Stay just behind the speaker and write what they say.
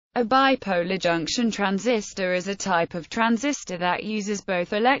A bipolar junction transistor is a type of transistor that uses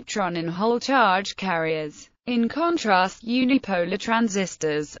both electron and hole charge carriers. In contrast, unipolar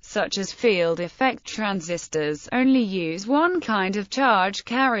transistors, such as field effect transistors, only use one kind of charge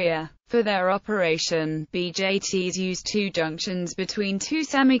carrier. For their operation, BJTs use two junctions between two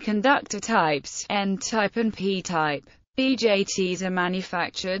semiconductor types, N-type and P-type. BJTs are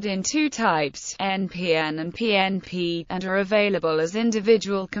manufactured in two types, NPN and PNP, and are available as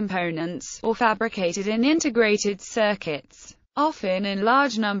individual components, or fabricated in integrated circuits, often in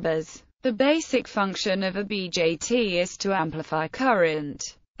large numbers. The basic function of a BJT is to amplify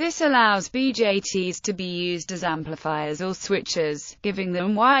current. This allows BJTs to be used as amplifiers or switches, giving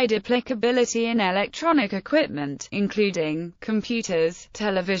them wide applicability in electronic equipment, including computers,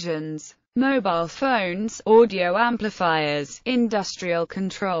 televisions, mobile phones, audio amplifiers, industrial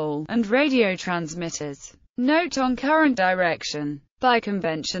control, and radio transmitters. Note on current direction. By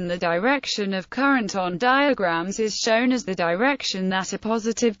convention, the direction of current on diagrams is shown as the direction that a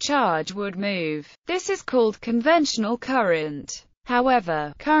positive charge would move. This is called conventional current.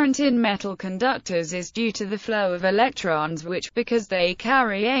 However, current in metal conductors is due to the flow of electrons which, because they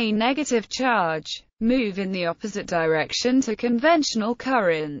carry a negative charge, move in the opposite direction to conventional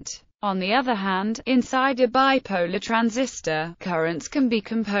current. On the other hand, inside a bipolar transistor, currents can be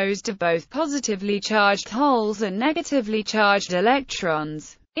composed of both positively charged holes and negatively charged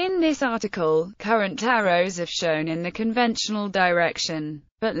electrons. In this article, current arrows are shown in the conventional direction,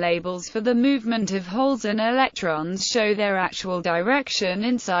 but labels for the movement of holes and electrons show their actual direction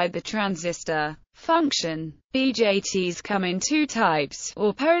inside the transistor. Function. BJTs come in two types,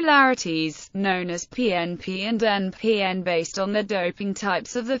 or polarities, known as PNP and NPN based on the doping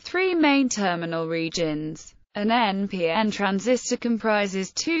types of the three main terminal regions. An NPN transistor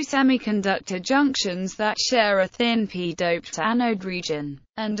comprises two semiconductor junctions that share a thin p-doped anode region,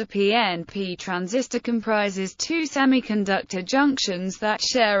 and a PNP transistor comprises two semiconductor junctions that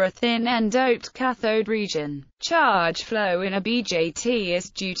share a thin n-doped cathode region. Charge flow in a BJT is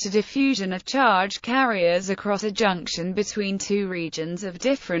due to diffusion of charge carriers across a junction between two regions of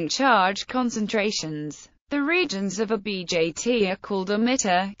different charge concentrations. The regions of a BJT are called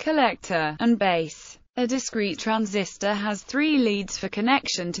emitter, collector, and base. A discrete transistor has three leads for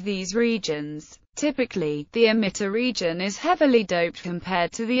connection to these regions. Typically, the emitter region is heavily doped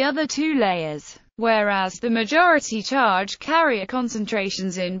compared to the other two layers, whereas the majority charge carrier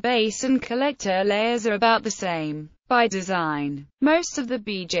concentrations in base and collector layers are about the same. By design, most of the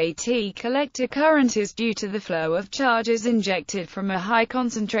BJT collector current is due to the flow of charges injected from a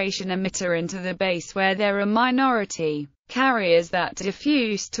high-concentration emitter into the base where there are minority carriers that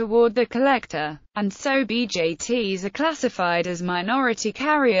diffuse toward the collector, and so BJTs are classified as minority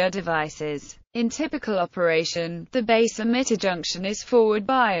carrier devices. In typical operation, the base emitter junction is forward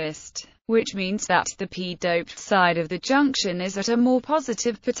biased, which means that the p-doped side of the junction is at a more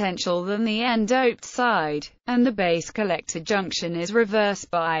positive potential than the n-doped side, and the base collector junction is reverse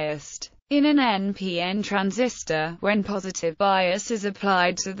biased. In an NPN transistor, when positive bias is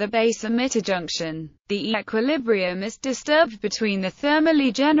applied to the base emitter junction, the equilibrium is disturbed between the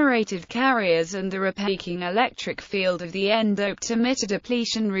thermally generated carriers and the repeating electric field of the n-doped emitter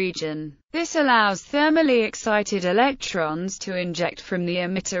depletion region. This allows thermally excited electrons to inject from the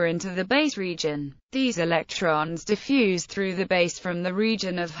emitter into the base region. These electrons diffuse through the base from the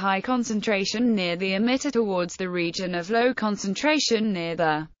region of high concentration near the emitter towards the region of low concentration near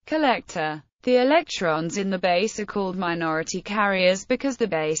the collector. The electrons in the base are called minority carriers because the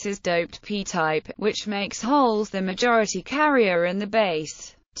base is doped p-type, which makes holes the majority carrier in the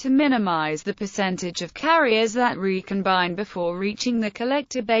base. To minimize the percentage of carriers that recombine before reaching the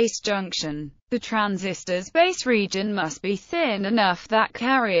collector base junction, the transistor's base region must be thin enough that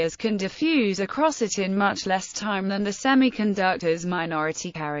carriers can diffuse across it in much less time than the semiconductor's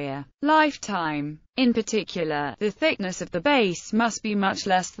minority carrier lifetime. In particular, the thickness of the base must be much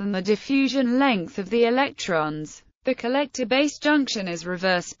less than the diffusion length of the electrons. The collector base junction is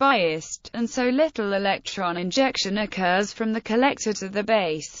reverse biased, and so little electron injection occurs from the collector to the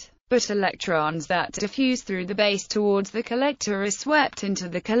base. But electrons that diffuse through the base towards the collector are swept into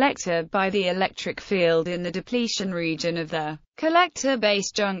the collector by the electric field in the depletion region of the collector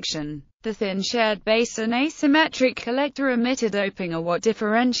base junction. The thin shared base and asymmetric collector-emitter doping are what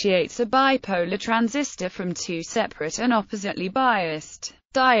differentiates a bipolar transistor from two separate and oppositely biased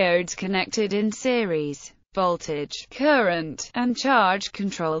diodes connected in series. Voltage, current, and charge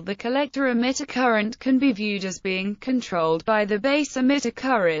control. The collector-emitter current can be viewed as being controlled by the base emitter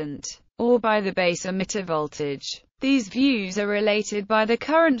current, or by the base emitter voltage. These views are related by the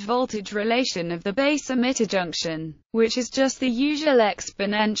current-voltage relation of the base emitter junction, which is just the usual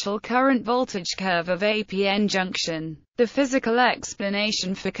exponential current-voltage curve of a p-n junction. The physical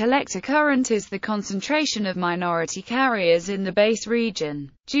explanation for collector current is the concentration of minority carriers in the base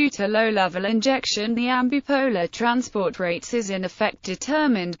region. Due to low-level injection, the ambipolar transport rates is in effect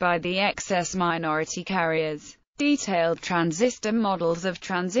determined by the excess minority carriers. Detailed transistor models of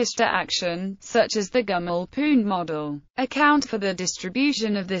transistor action, such as the Gummel-Poon model, account for the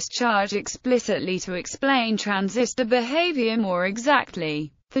distribution of this charge explicitly to explain transistor behavior more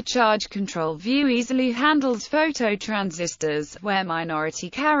exactly. The charge control view easily handles phototransistors, where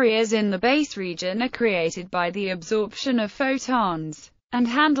minority carriers in the base region are created by the absorption of photons, and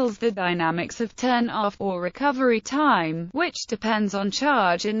handles the dynamics of turn-off or recovery time, which depends on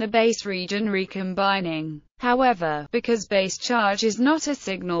charge in the base region recombining. However, because base charge is not a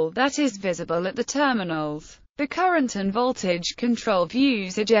signal that is visible at the terminals, the current and voltage control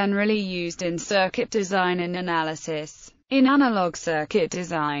views are generally used in circuit design and analysis. In analog circuit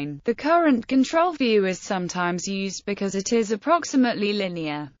design, the current control view is sometimes used because it is approximately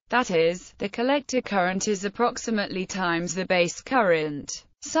linear. That is, the collector current is approximately times the base current.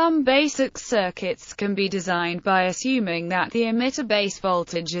 Some basic circuits can be designed by assuming that the emitter base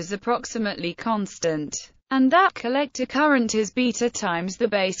voltage is approximately constant, and that collector current is beta times the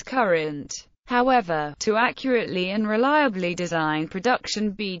base current. However, to accurately and reliably design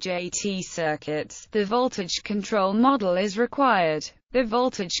production BJT circuits, the voltage control model is required. The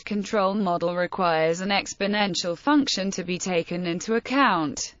voltage control model requires an exponential function to be taken into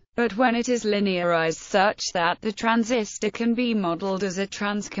account, but when it is linearized such that the transistor can be modeled as a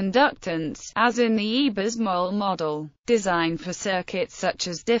transconductance, as in the Ebers-Moll model, design for circuits such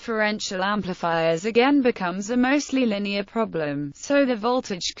as differential amplifiers again becomes a mostly linear problem, so the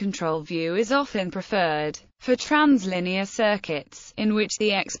voltage control view is often preferred. For translinear circuits, in which the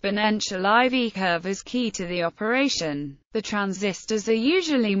exponential IV curve is key to the operation, the transistors are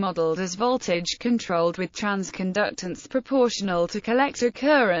usually modeled as voltage-controlled with transconductance proportional to collector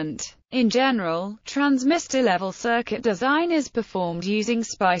current. In general, transistor-level circuit design is performed using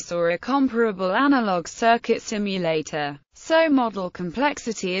SPICE or a comparable analog circuit simulator, so model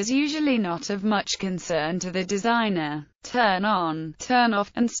complexity is usually not of much concern to the designer. Turn on, turn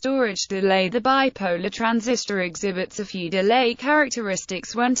off, and storage delay. The bipolar transistor exhibits a few delay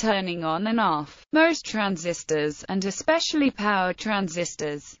characteristics when turning on and off. Most transistors, and especially power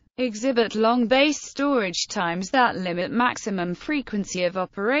transistors, exhibit long base storage times that limit maximum frequency of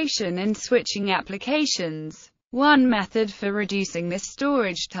operation in switching applications. One method for reducing this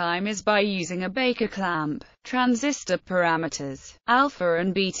storage time is by using a Baker clamp. Transistor parameters, alpha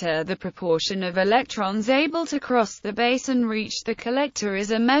and beta. The proportion of electrons able to cross the base and reach the collector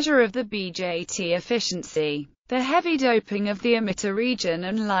is a measure of the BJT efficiency. The heavy doping of the emitter region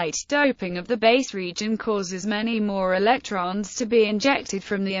and light doping of the base region causes many more electrons to be injected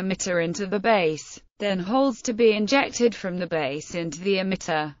from the emitter into the base than holes to be injected from the base into the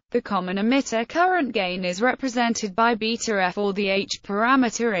emitter. The common emitter current gain is represented by beta F, or the H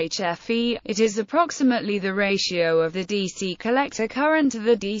parameter HFE. It is approximately the ratio of the DC collector current to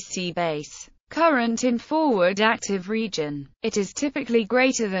the DC base current in forward active region. It is typically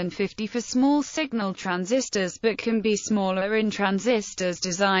greater than 50 for small signal transistors but can be smaller in transistors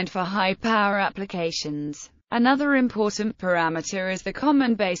designed for high power applications. Another important parameter is the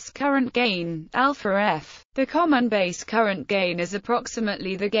common base current gain, alpha F. The common base current gain is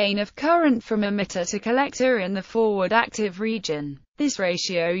approximately the gain of current from emitter to collector in the forward active region. This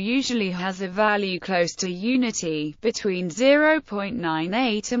ratio usually has a value close to unity, between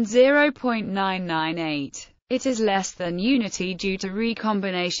 0.98 and 0.998. It is less than unity due to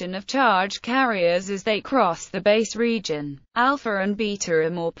recombination of charge carriers as they cross the base region. Alpha and beta are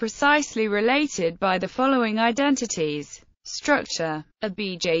more precisely related by the following identities. Structure. A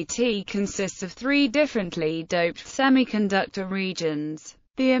BJT consists of three differently doped semiconductor regions: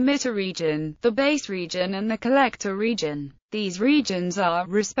 the emitter region, the base region, and the collector region. These regions are,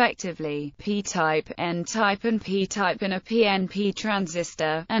 respectively, p-type, n-type, and p-type in a PNP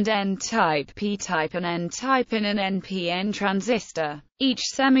transistor, and n-type, p-type, and n-type in an NPN transistor. Each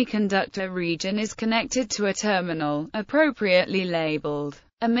semiconductor region is connected to a terminal, appropriately labeled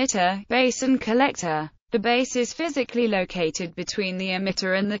emitter, base, and collector. The base is physically located between the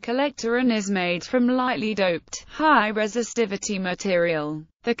emitter and the collector and is made from lightly doped, high-resistivity material.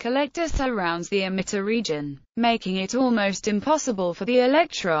 The collector surrounds the emitter region, making it almost impossible for the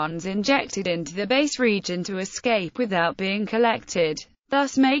electrons injected into the base region to escape without being collected.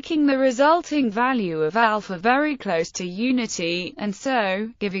 thus making the resulting value of alpha very close to unity, and so,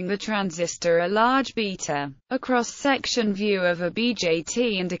 giving the transistor a large beta. A cross-section view of a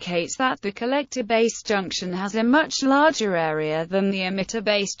BJT indicates that the collector-base junction has a much larger area than the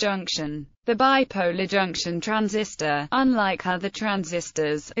emitter-base junction. The bipolar junction transistor, unlike other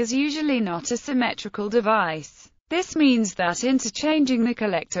transistors, is usually not a symmetrical device. This means that interchanging the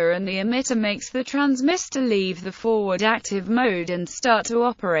collector and the emitter makes the transistor leave the forward active mode and start to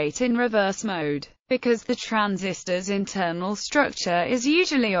operate in reverse mode. Because the transistor's internal structure is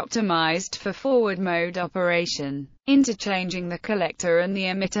usually optimized for forward mode operation, interchanging the collector and the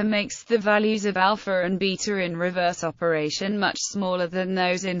emitter makes the values of alpha and beta in reverse operation much smaller than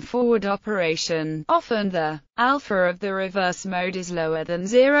those in forward operation. Often the alpha of the reverse mode is lower than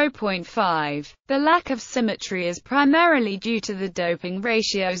 0.5. The lack of symmetry is primarily due to the doping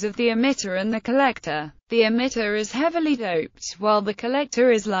ratios of the emitter and the collector. The emitter is heavily doped, while the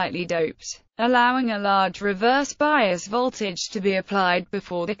collector is lightly doped, allowing a large reverse bias voltage to be applied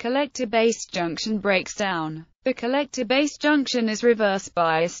before the collector-base junction breaks down. The collector-base junction is reverse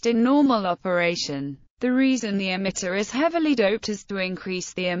biased in normal operation. The reason the emitter is heavily doped is to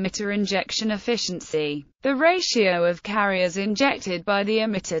increase the emitter injection efficiency. The ratio of carriers injected by the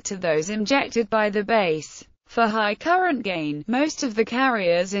emitter to those injected by the base. For high current gain, most of the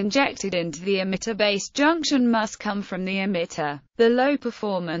carriers injected into the emitter-base junction must come from the emitter. The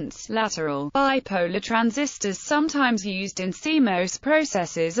low-performance, lateral, bipolar transistors sometimes used in CMOS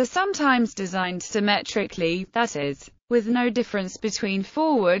processes are sometimes designed symmetrically, that is, with no difference between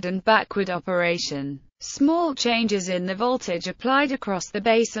forward and backward operation. Small changes in the voltage applied across the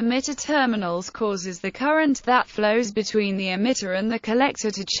base emitter terminals causes the current that flows between the emitter and the collector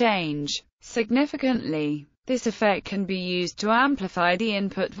to change significantly. This effect can be used to amplify the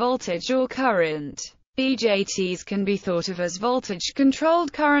input voltage or current. BJTs can be thought of as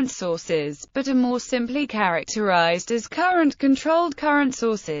voltage-controlled current sources, but are more simply characterized as current-controlled current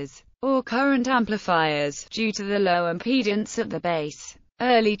sources, or current amplifiers, due to the low impedance at the base.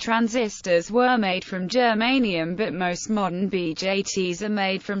 Early transistors were made from germanium, but most modern BJTs are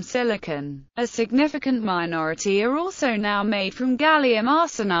made from silicon. A significant minority are also now made from gallium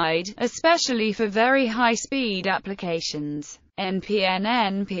arsenide, especially for very high-speed applications.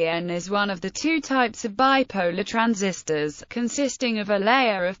 NPN is one of the two types of bipolar transistors, consisting of a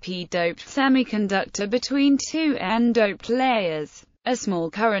layer of p-doped semiconductor between two n-doped layers. A small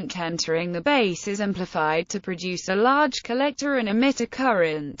current entering the base is amplified to produce a large collector and emitter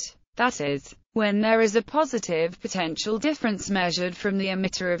current. That is, when there is a positive potential difference measured from the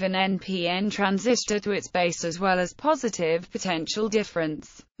emitter of an NPN transistor to its base, as well as positive potential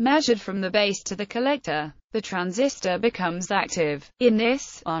difference measured from the base to the collector, the transistor becomes active. In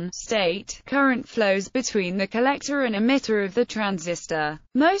this on state, current flows between the collector and emitter of the transistor.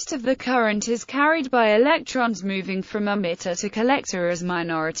 Most of the current is carried by electrons moving from emitter to collector as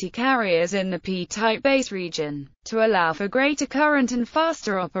minority carriers in the p-type base region, to allow for greater current and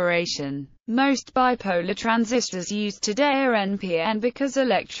faster operation. Most bipolar transistors used today are NPN because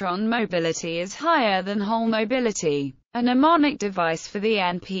electron mobility is higher than hole mobility. A mnemonic device for the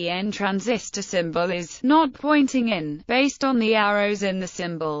NPN transistor symbol is not pointing in, based on the arrows in the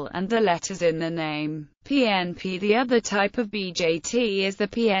symbol and the letters in the name. PNP. The other type of BJT is the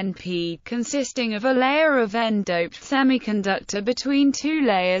PNP, consisting of a layer of N-doped semiconductor between two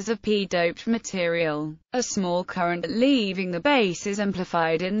layers of P-doped material. A small current leaving the base is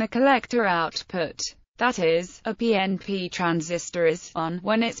amplified in the collector output. That is, a PNP transistor is on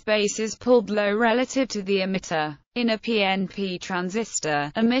when its base is pulled low relative to the emitter. In a PNP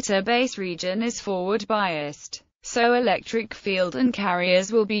transistor, emitter base region is forward biased, so electric field and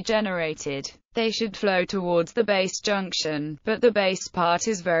carriers will be generated. They should flow towards the base junction, but the base part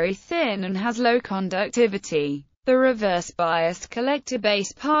is very thin and has low conductivity. The reverse biased collector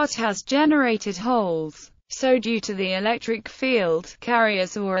base part has generated holes. So due to the electric field,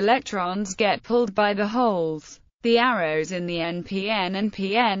 carriers or electrons get pulled by the holes. The arrows in the NPN and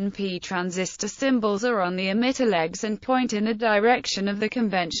PNP transistor symbols are on the emitter legs and point in the direction of the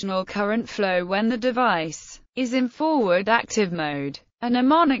conventional current flow when the device is in forward active mode. A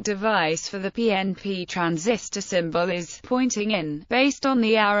mnemonic device for the PNP transistor symbol is pointing in, based on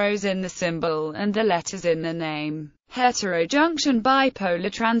the arrows in the symbol and the letters in the name. Heterojunction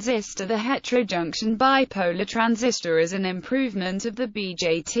bipolar transistor. The heterojunction bipolar transistor is an improvement of the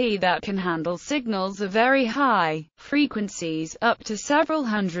BJT that can handle signals of very high frequencies, up to several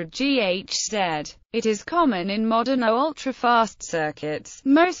hundred Hz. It is common in modern ultra-fast circuits,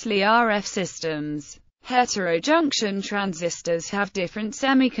 mostly RF systems. Heterojunction transistors have different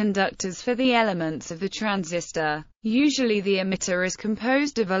semiconductors for the elements of the transistor. Usually the emitter is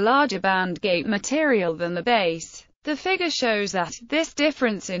composed of a larger band gap material than the base. The figure shows that this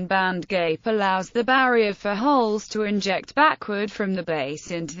difference in band gap allows the barrier for holes to inject backward from the base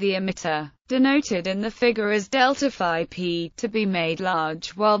into the emitter, denoted in the figure as delta phi p, to be made large,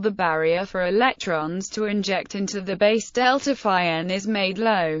 while the barrier for electrons to inject into the base delta phi n is made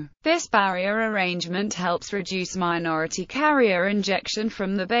low. This barrier arrangement helps reduce minority carrier injection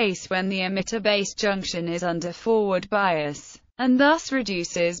from the base when the emitter-base junction is under forward bias, and thus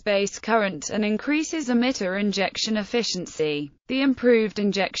reduces base current and increases emitter injection efficiency. The improved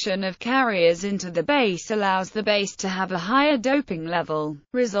injection of carriers into the base allows the base to have a higher doping level,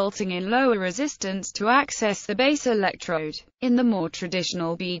 resulting in lower resistance to access the base electrode. In the more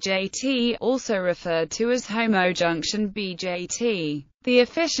traditional BJT, also referred to as homojunction BJT, the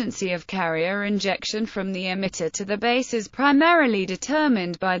efficiency of carrier injection from the emitter to the base is primarily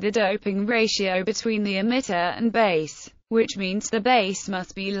determined by the doping ratio between the emitter and base, which means the base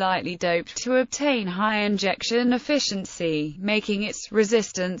must be lightly doped to obtain high injection efficiency, making its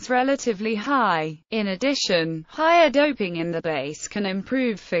resistance relatively high. In addition, higher doping in the base can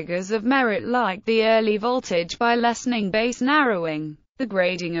improve figures of merit like the early voltage by lessening base narrowing, the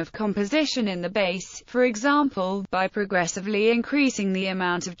grading of composition in the base, for example, by progressively increasing the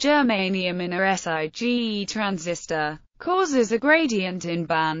amount of germanium in a SiGe transistor, causes a gradient in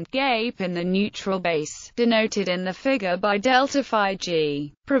band gap in the neutral base, denoted in the figure by delta phi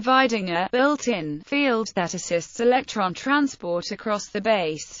g, providing a built-in field that assists electron transport across the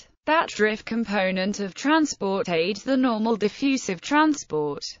base. That drift component of transport aids the normal diffusive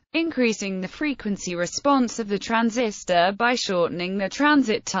transport, increasing the frequency response of the transistor by shortening the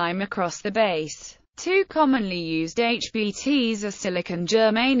transit time across the base. Two commonly used HBTs are silicon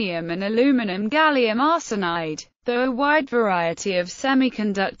germanium and aluminum gallium arsenide, though a wide variety of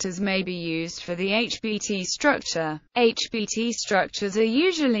semiconductors may be used for the HBT structure. HBT structures are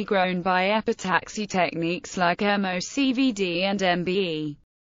usually grown by epitaxy techniques like MOCVD and MBE.